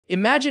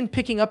Imagine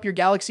picking up your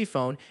Galaxy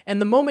phone, and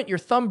the moment your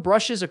thumb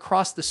brushes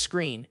across the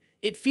screen,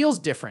 it feels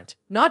different.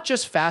 Not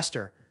just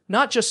faster,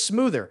 not just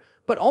smoother,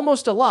 but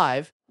almost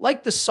alive,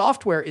 like the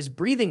software is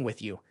breathing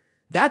with you.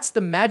 That's the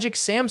magic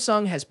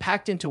Samsung has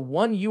packed into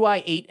One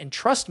UI 8, and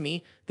trust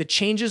me, the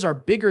changes are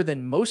bigger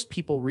than most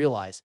people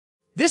realize.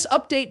 This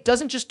update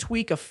doesn't just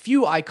tweak a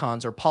few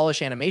icons or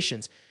polish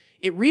animations,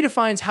 it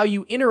redefines how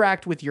you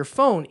interact with your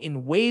phone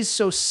in ways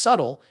so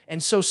subtle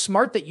and so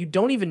smart that you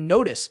don't even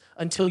notice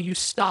until you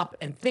stop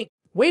and think,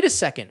 wait a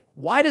second,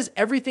 why does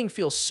everything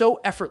feel so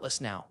effortless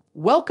now?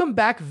 Welcome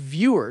back,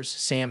 viewers,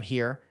 Sam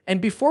here.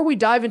 And before we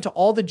dive into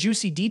all the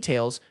juicy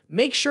details,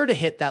 make sure to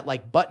hit that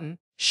like button,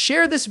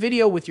 share this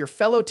video with your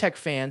fellow tech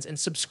fans, and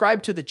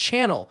subscribe to the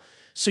channel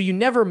so you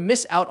never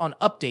miss out on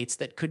updates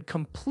that could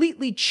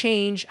completely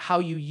change how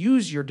you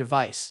use your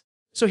device.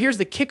 So here's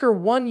the kicker: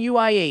 One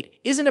UI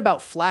 8 isn't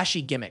about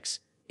flashy gimmicks.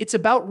 It's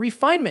about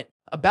refinement,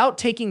 about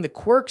taking the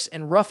quirks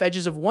and rough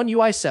edges of One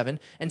UI 7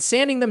 and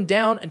sanding them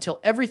down until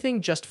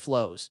everything just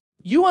flows.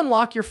 You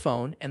unlock your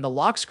phone, and the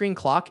lock screen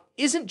clock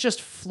isn't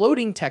just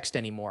floating text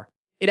anymore.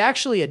 It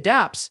actually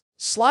adapts,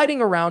 sliding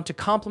around to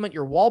complement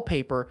your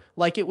wallpaper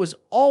like it was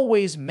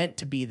always meant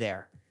to be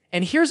there.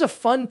 And here's a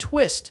fun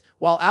twist: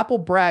 while Apple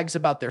brags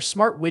about their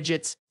smart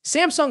widgets,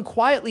 Samsung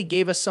quietly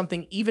gave us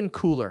something even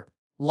cooler.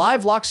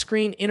 Live lock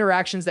screen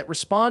interactions that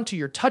respond to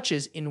your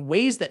touches in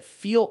ways that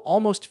feel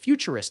almost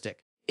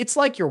futuristic. It's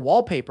like your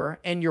wallpaper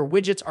and your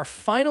widgets are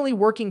finally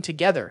working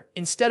together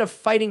instead of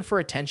fighting for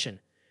attention.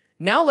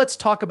 Now let's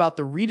talk about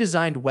the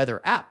redesigned weather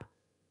app.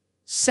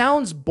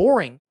 Sounds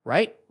boring,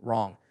 right?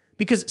 Wrong.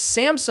 Because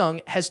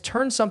Samsung has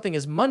turned something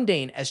as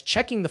mundane as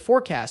checking the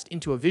forecast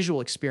into a visual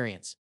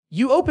experience.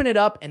 You open it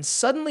up and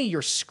suddenly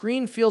your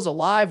screen feels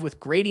alive with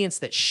gradients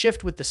that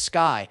shift with the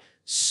sky,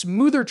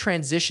 smoother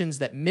transitions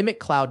that mimic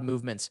cloud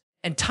movements,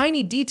 and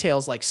tiny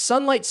details like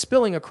sunlight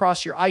spilling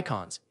across your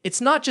icons.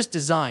 It's not just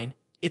design,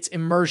 it's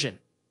immersion.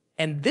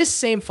 And this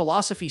same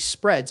philosophy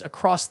spreads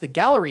across the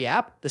Gallery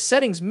app, the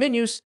settings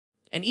menus,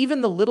 and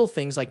even the little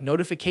things like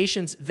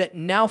notifications that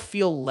now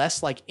feel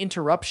less like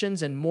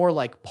interruptions and more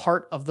like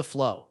part of the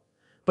flow.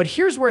 But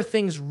here's where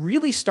things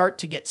really start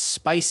to get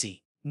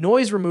spicy.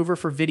 Noise remover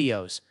for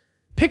videos.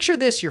 Picture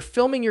this: you're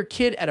filming your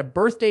kid at a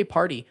birthday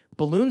party,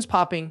 balloons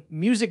popping,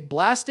 music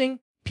blasting,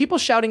 people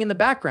shouting in the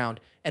background,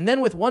 and then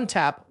with one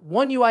tap,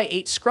 One UI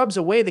 8 scrubs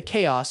away the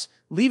chaos,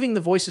 leaving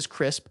the voices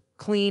crisp,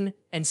 clean,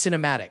 and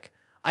cinematic.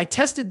 I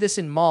tested this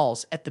in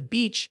malls, at the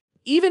beach,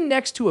 even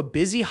next to a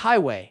busy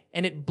highway,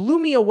 and it blew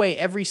me away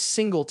every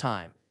single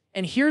time.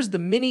 And here's the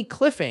mini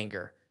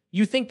cliffhanger.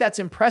 You think that's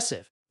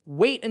impressive?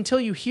 Wait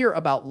until you hear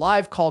about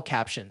live call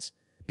captions,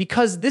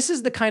 because this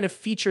is the kind of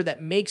feature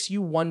that makes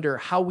you wonder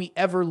how we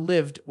ever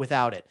lived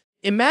without it.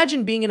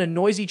 Imagine being in a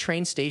noisy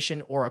train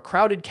station or a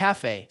crowded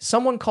cafe.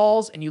 Someone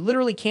calls and you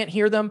literally can't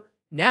hear them.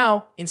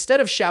 Now, instead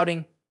of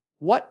shouting,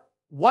 what,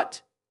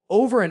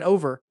 over and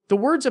over, the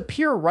words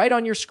appear right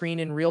on your screen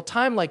in real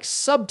time like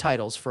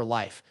subtitles for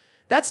life.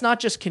 That's not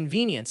just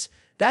convenience,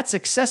 that's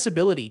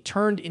accessibility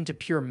turned into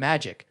pure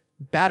magic.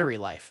 Battery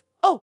life.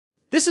 Oh,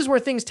 this is where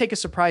things take a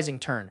surprising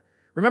turn.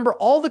 Remember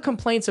all the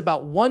complaints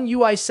about One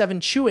UI 7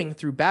 chewing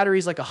through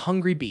batteries like a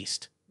hungry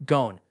beast?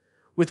 Gone.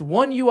 With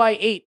One UI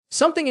 8,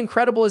 something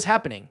incredible is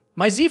happening.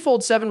 My Z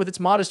Fold 7 with its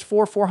modest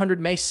 400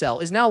 mAh cell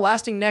is now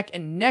lasting neck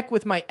and neck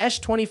with my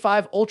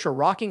S25 Ultra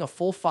rocking a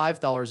full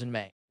 $5 in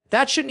May.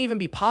 That shouldn't even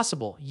be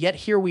possible, yet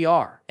here we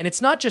are. And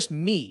it's not just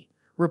me.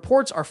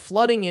 Reports are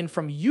flooding in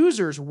from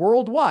users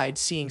worldwide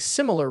seeing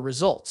similar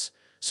results.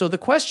 So the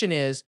question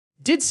is,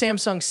 did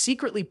Samsung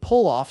secretly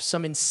pull off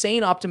some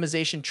insane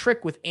optimization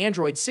trick with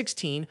Android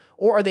 16,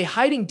 or are they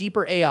hiding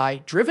deeper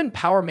AI-driven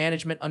power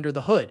management under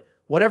the hood?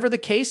 Whatever the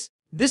case,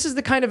 this is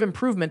the kind of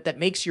improvement that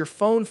makes your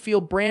phone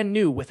feel brand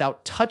new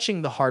without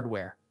touching the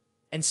hardware.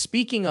 And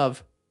speaking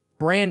of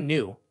brand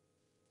new,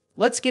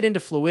 let's get into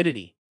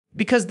fluidity,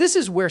 because this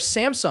is where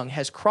Samsung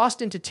has crossed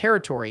into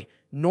territory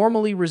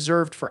normally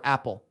reserved for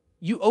Apple.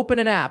 You open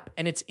an app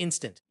and it's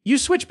instant. You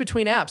switch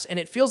between apps and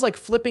it feels like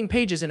flipping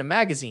pages in a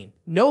magazine.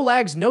 No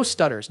lags, no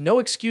stutters, no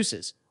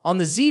excuses. On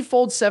the Z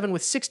Fold 7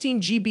 with 16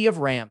 GB of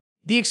RAM,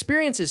 the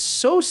experience is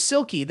so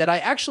silky that I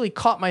actually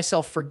caught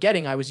myself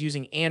forgetting I was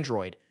using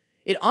Android.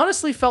 It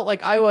honestly felt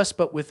like iOS,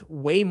 but with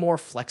way more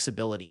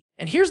flexibility.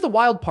 And here's the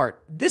wild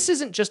part. This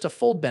isn't just a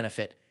Fold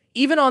benefit.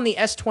 Even on the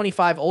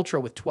S25 Ultra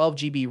with 12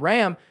 GB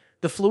RAM,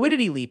 the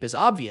fluidity leap is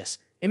obvious.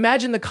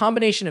 Imagine the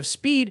combination of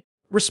speed,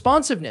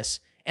 responsiveness,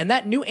 and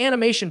that new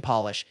animation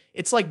polish.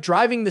 It's like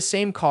driving the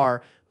same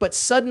car, but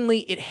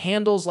suddenly it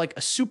handles like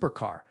a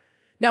supercar.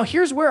 Now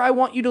here's where I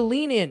want you to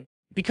lean in,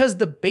 because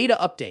the beta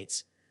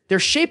updates, they're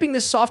shaping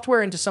this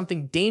software into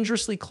something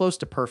dangerously close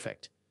to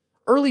perfect.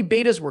 Early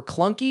betas were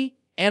clunky,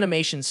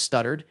 animations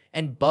stuttered,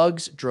 and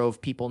bugs drove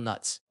people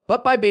nuts.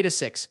 But by beta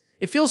 6,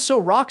 it feels so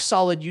rock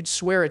solid you'd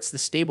swear it's the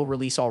stable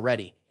release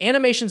already.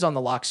 Animations on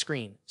the lock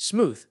screen,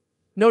 smooth.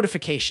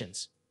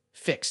 Notifications,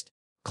 fixed.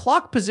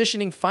 Clock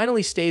positioning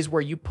finally stays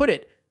where you put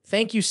it,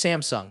 thank you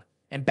Samsung,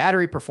 and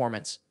battery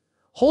performance,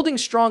 holding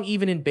strong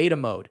even in beta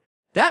mode.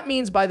 That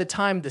means by the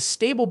time the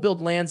stable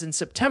build lands in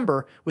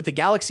September with the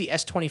Galaxy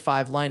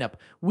S25 lineup,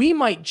 we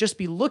might just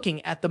be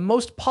looking at the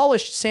most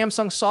polished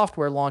Samsung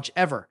software launch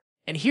ever.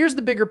 And here's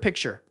the bigger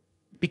picture.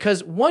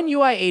 Because One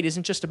UI 8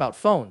 isn't just about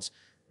phones.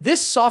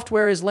 This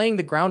software is laying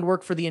the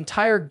groundwork for the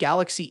entire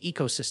Galaxy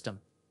ecosystem.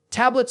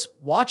 Tablets,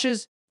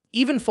 watches,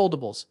 even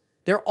foldables.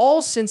 They're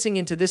all sensing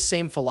into this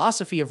same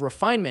philosophy of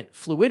refinement,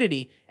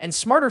 fluidity, and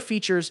smarter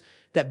features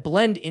that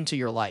blend into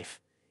your life.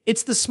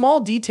 It's the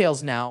small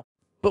details now,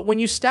 but when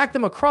you stack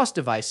them across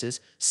devices,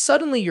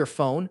 suddenly your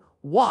phone,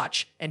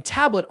 watch, and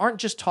tablet aren't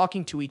just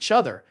talking to each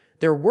other.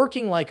 They're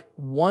working like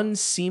one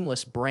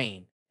seamless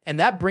brain. And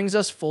that brings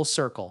us full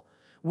circle.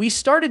 We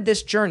started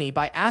this journey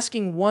by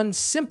asking one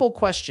simple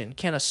question: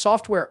 can a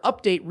software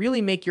update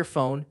really make your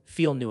phone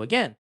feel new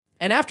again?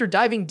 And after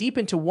diving deep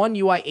into One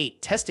UI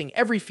 8, testing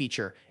every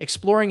feature,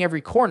 exploring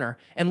every corner,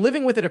 and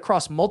living with it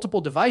across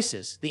multiple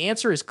devices, the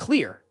answer is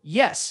clear.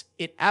 Yes,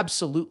 it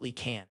absolutely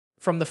can.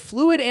 From the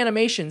fluid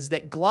animations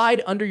that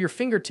glide under your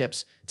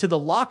fingertips, to the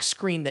lock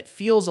screen that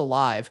feels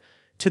alive,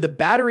 to the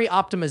battery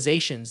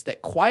optimizations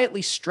that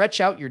quietly stretch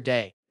out your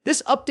day,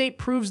 this update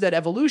proves that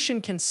evolution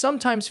can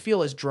sometimes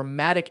feel as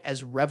dramatic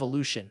as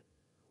revolution.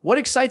 What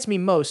excites me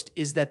most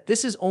is that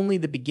this is only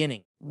the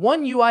beginning.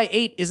 One UI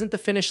 8 isn't the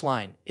finish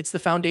line, it's the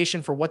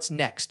foundation for what's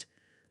next.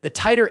 The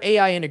tighter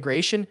AI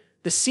integration,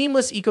 the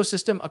seamless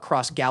ecosystem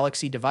across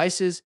Galaxy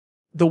devices,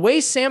 the way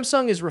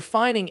Samsung is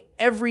refining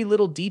every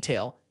little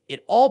detail,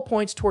 it all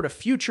points toward a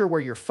future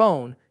where your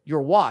phone,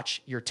 your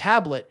watch, your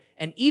tablet,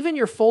 and even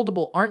your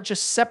foldable aren't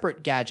just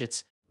separate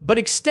gadgets, but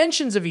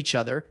extensions of each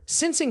other,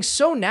 sensing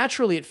so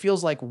naturally it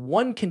feels like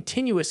one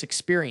continuous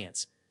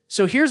experience.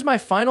 So here's my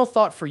final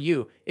thought for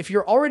you. If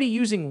you're already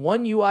using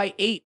One UI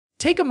 8,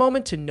 take a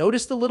moment to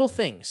notice the little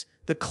things: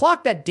 the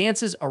clock that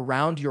dances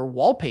around your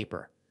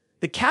wallpaper,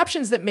 the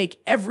captions that make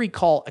every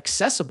call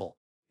accessible,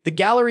 the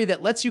gallery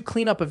that lets you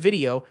clean up a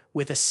video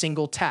with a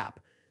single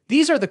tap.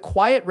 These are the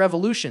quiet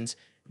revolutions,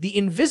 the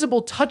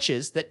invisible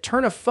touches that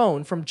turn a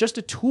phone from just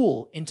a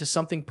tool into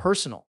something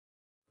personal.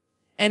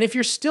 And if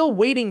you're still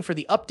waiting for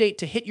the update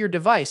to hit your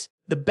device,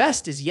 the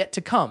best is yet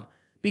to come.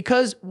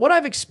 Because what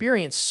I've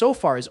experienced so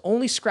far is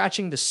only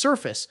scratching the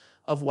surface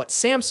of what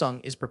Samsung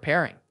is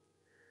preparing.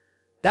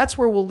 That's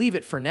where we'll leave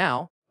it for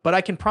now, but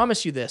I can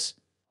promise you this: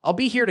 I'll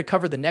be here to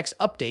cover the next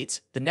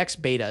updates, the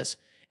next betas,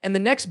 and the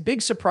next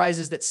big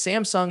surprises that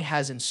Samsung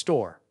has in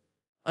store.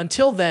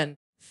 Until then,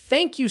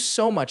 thank you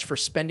so much for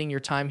spending your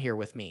time here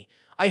with me.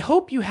 I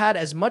hope you had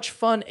as much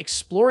fun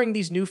exploring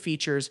these new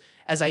features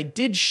as I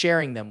did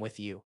sharing them with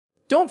you.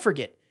 Don't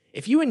forget,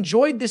 if you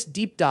enjoyed this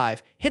deep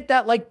dive, hit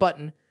that like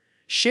button,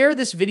 share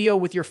this video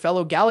with your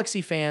fellow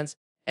Galaxy fans,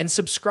 and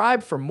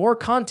subscribe for more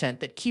content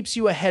that keeps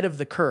you ahead of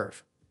the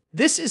curve.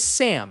 This is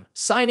Sam,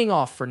 signing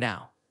off for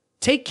now.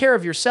 Take care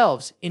of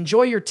yourselves,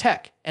 enjoy your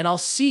tech, and I'll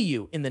see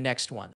you in the next one.